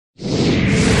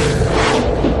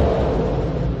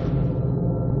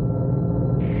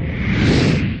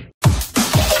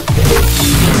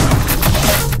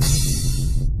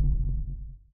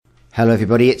Hello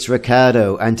everybody, it's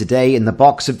Ricardo, and today in the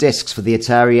box of discs for the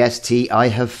Atari ST I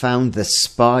have found The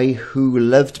Spy Who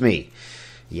Loved Me.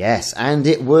 Yes, and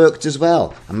it worked as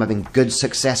well. I'm having good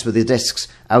success with the discs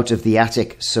out of the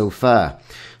attic so far.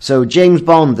 So James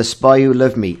Bond, The Spy Who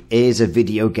Loved Me is a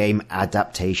video game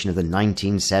adaptation of the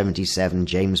 1977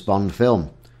 James Bond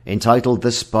film, entitled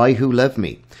The Spy Who Loved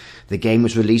Me. The game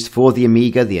was released for the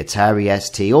Amiga, the Atari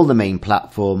ST, all the main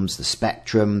platforms, the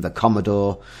Spectrum, the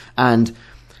Commodore, and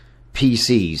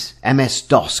PCs,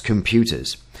 MS-DOS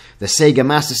computers, the Sega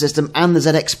Master System and the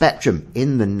ZX Spectrum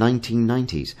in the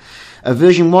 1990s. A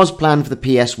version was planned for the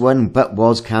PS1 but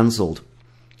was cancelled.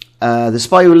 The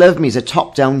Spy Who Loved Me is a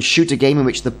top-down shooter game in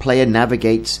which the player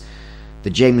navigates the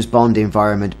James Bond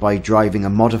environment by driving a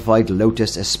modified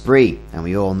Lotus Espirit, and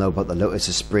we all know about the Lotus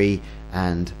Espirit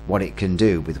and what it can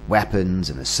do with weapons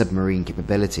and a submarine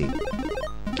capability.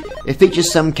 It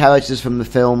features some characters from the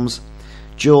films.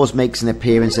 Jaws makes an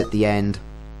appearance at the end.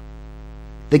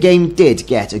 The game did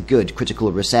get a good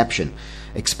critical reception,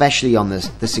 especially on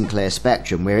the Sinclair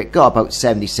Spectrum, where it got about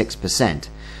 76%.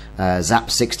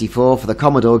 Zap64 for the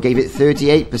Commodore gave it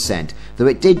 38%, though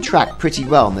it did track pretty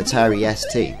well on the Atari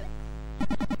ST.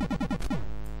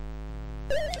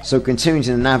 So continuing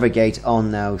to navigate on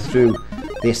now through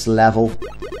this level,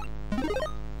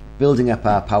 building up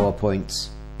our PowerPoints,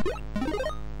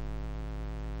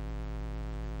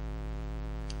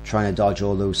 trying to dodge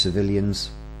all those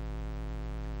civilians.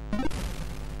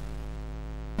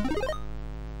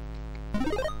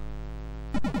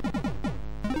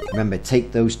 Remember,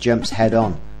 take those jumps head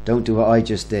on. Don't do what I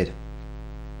just did.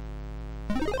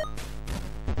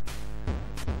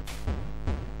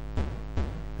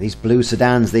 These blue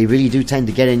sedans, they really do tend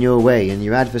to get in your way, and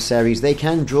your adversaries, they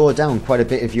can draw down quite a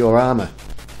bit of your armour.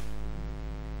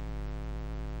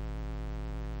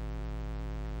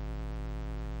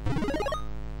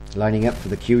 Lining up for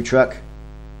the Q truck.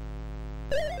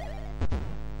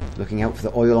 Looking out for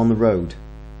the oil on the road.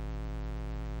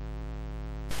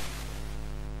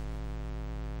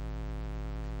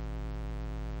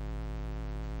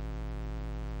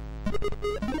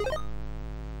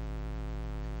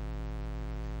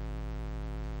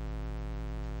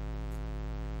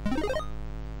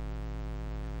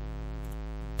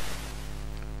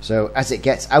 So as it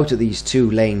gets out of these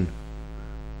two-lane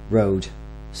road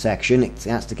section, it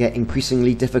has to get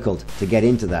increasingly difficult to get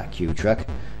into that Q truck,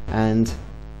 and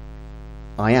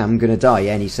I am going to die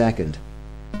any second.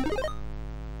 But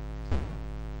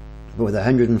with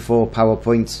 104 power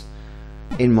points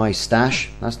in my stash,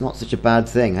 that's not such a bad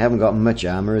thing. I haven't got much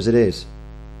armour as it is.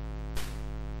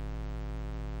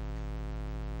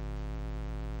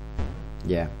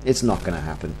 Yeah, it's not going to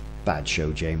happen. Bad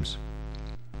show, James.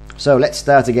 So let's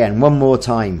start again, one more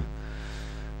time.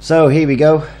 So here we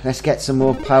go, let's get some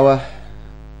more power,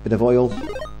 bit of oil.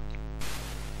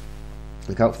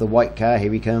 Look out for the white car,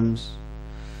 here he comes.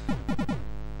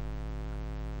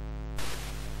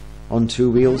 On two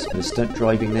wheels, bit of stunt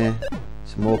driving there.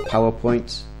 Some more power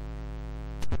points.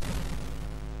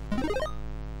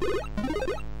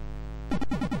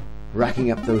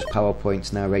 Racking up those power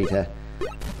points now, ready to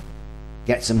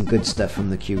get some good stuff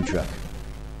from the Q truck.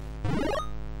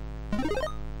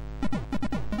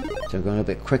 So I'm going a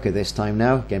bit quicker this time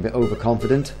now, getting a bit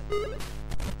overconfident.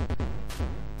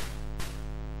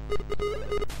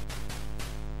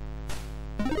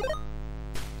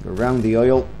 Around the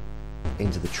oil,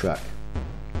 into the truck.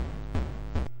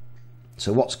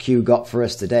 So what's Q got for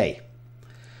us today?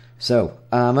 So,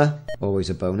 armour, always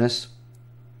a bonus.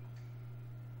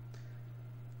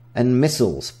 And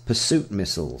missiles, pursuit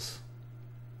missiles.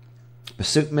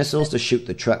 Pursuit missiles to shoot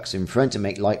the trucks in front and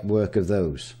make light work of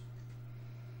those.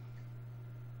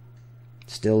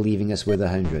 Still leaving us with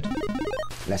 100.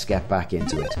 Let's get back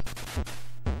into it.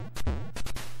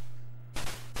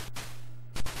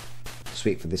 Just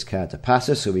wait for this car to pass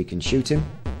us so we can shoot him.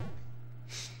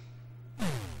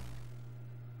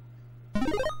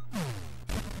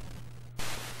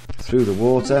 Through the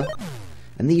water.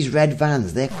 And these red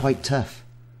vans, they're quite tough.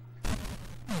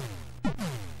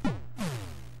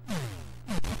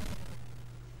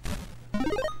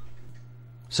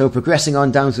 So progressing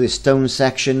on down to this stone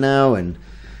section now, and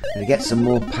get some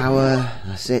more power.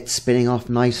 That's it, spinning off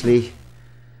nicely.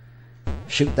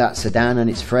 Shoot that sedan and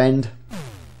its friend.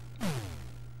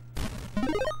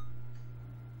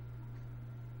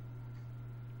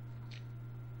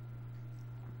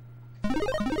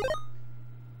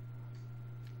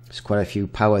 There's quite a few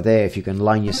power there if you can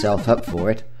line yourself up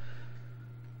for it.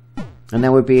 And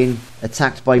now we're being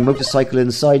attacked by motorcycle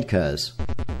and sidecars.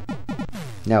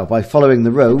 Now, by following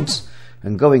the roads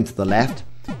and going to the left,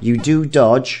 you do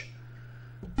dodge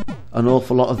an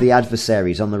awful lot of the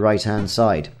adversaries on the right hand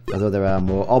side, although there are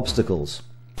more obstacles.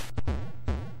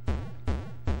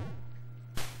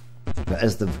 But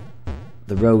as the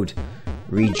road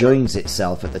rejoins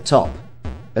itself at the top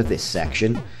of this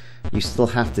section, you still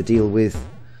have to deal with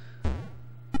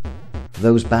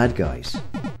those bad guys.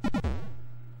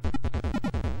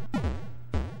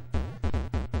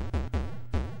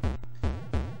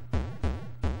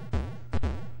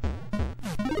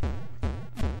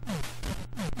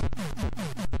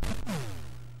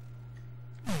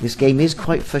 This game is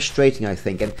quite frustrating, I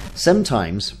think, and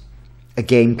sometimes a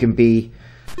game can be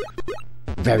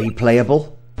very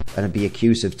playable and be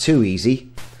accused of too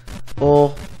easy,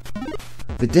 or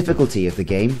the difficulty of the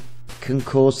game can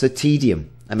cause the tedium.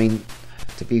 I mean,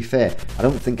 to be fair, I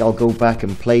don't think I'll go back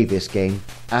and play this game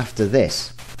after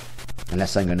this,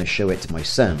 unless I'm going to show it to my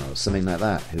son or something like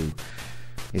that, who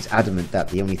is adamant that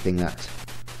the only thing that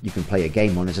you can play a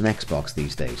game on is an Xbox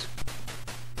these days.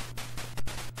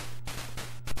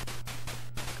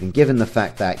 And given the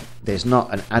fact that there's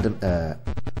not an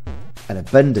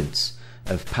abundance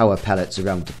of power pellets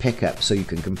around to pick up so you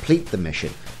can complete the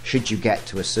mission should you get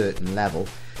to a certain level,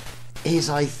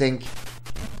 is, I think,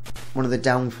 one of the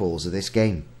downfalls of this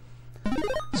game.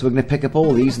 So we're going to pick up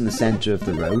all these in the centre of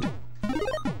the road.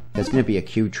 There's going to be a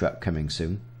queue truck coming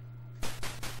soon.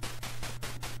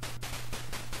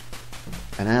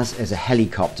 And as there's a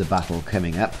helicopter battle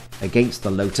coming up against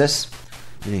the Lotus,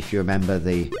 and if you remember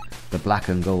the black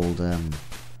and gold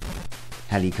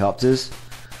helicopters,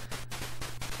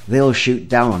 they'll shoot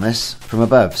down on us from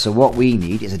above. So what we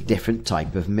need is a different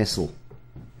type of missile.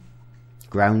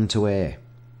 Ground to air.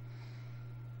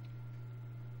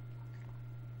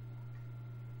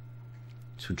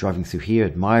 So we're driving through here,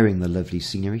 admiring the lovely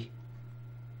scenery.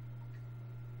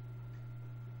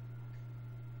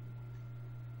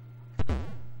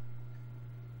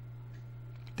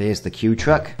 There's the queue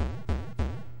truck,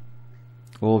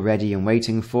 all ready and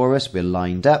waiting for us. We're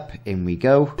lined up, in we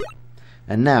go.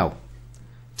 And now,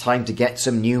 time to get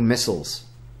some new missiles.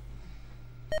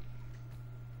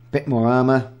 Bit more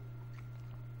armour.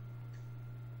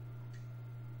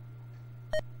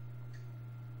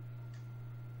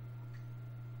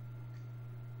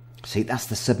 See, that's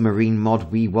the submarine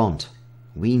mod we want.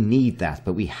 We need that,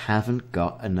 but we haven't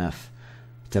got enough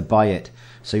to buy it.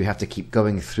 So you have to keep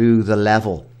going through the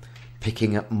level,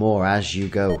 picking up more as you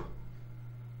go.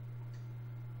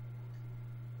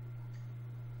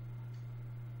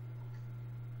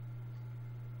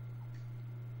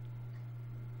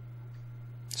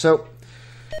 So,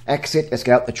 exit, let's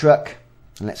get out the truck,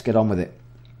 and let's get on with it.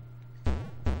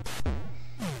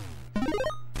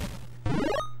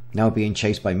 Now being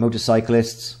chased by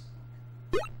motorcyclists,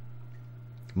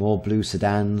 more blue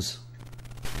sedans,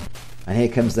 and here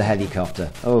comes the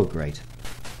helicopter. Oh great.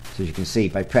 So as you can see,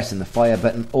 by pressing the fire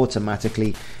button,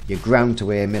 automatically your ground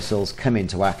to air missiles come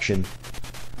into action.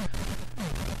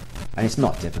 And it's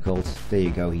not difficult. There you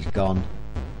go, he's gone.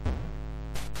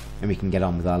 And we can get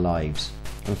on with our lives.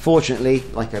 Unfortunately,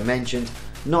 like I mentioned,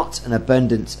 not an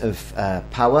abundance of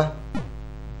power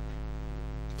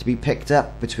to be picked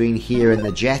up between here and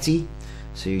the jetty,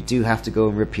 so you do have to go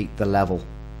and repeat the level.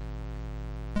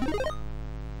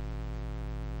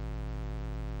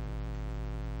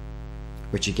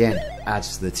 Which again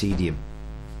adds to the tedium.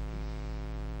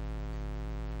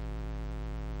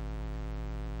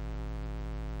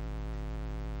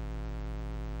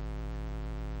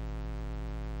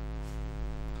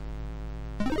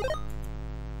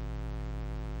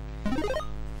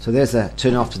 So there's a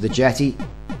turn off to the jetty.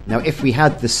 Now if we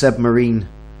had the submarine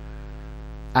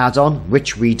add-on,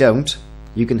 which we don't,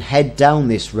 you can head down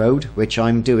this road, which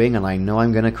I'm doing, and I know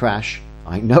I'm going to crash.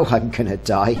 I know I'm going to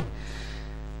die.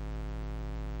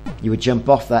 You would jump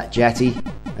off that jetty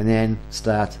and then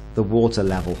start the water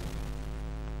level.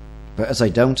 But as I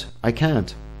don't, I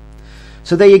can't.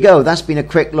 So there you go. That's been a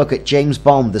quick look at James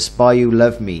Bond, The Spy Who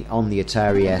Loved Me on the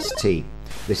Atari ST.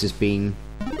 This has been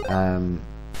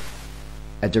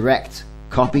a direct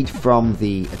copied from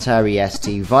the Atari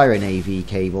ST via an AV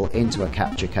cable into a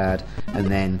capture card and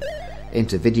then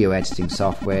into video editing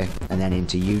software and then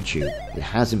into YouTube. It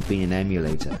hasn't been an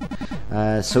emulator.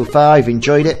 So far I've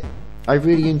enjoyed it. I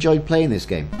really enjoyed playing this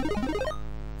game.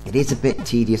 It is a bit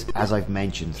tedious, as I've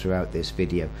mentioned throughout this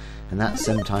video, and that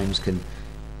sometimes can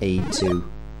aid to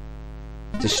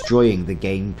destroying the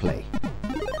gameplay.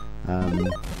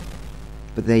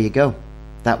 But there you go.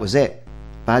 That was it.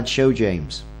 Bad show,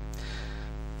 James.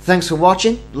 Thanks for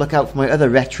watching. Look out for my other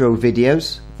retro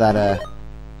videos that are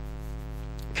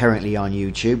currently on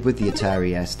YouTube with the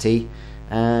Atari ST,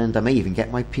 and I may even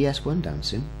get my PS1 down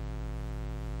soon.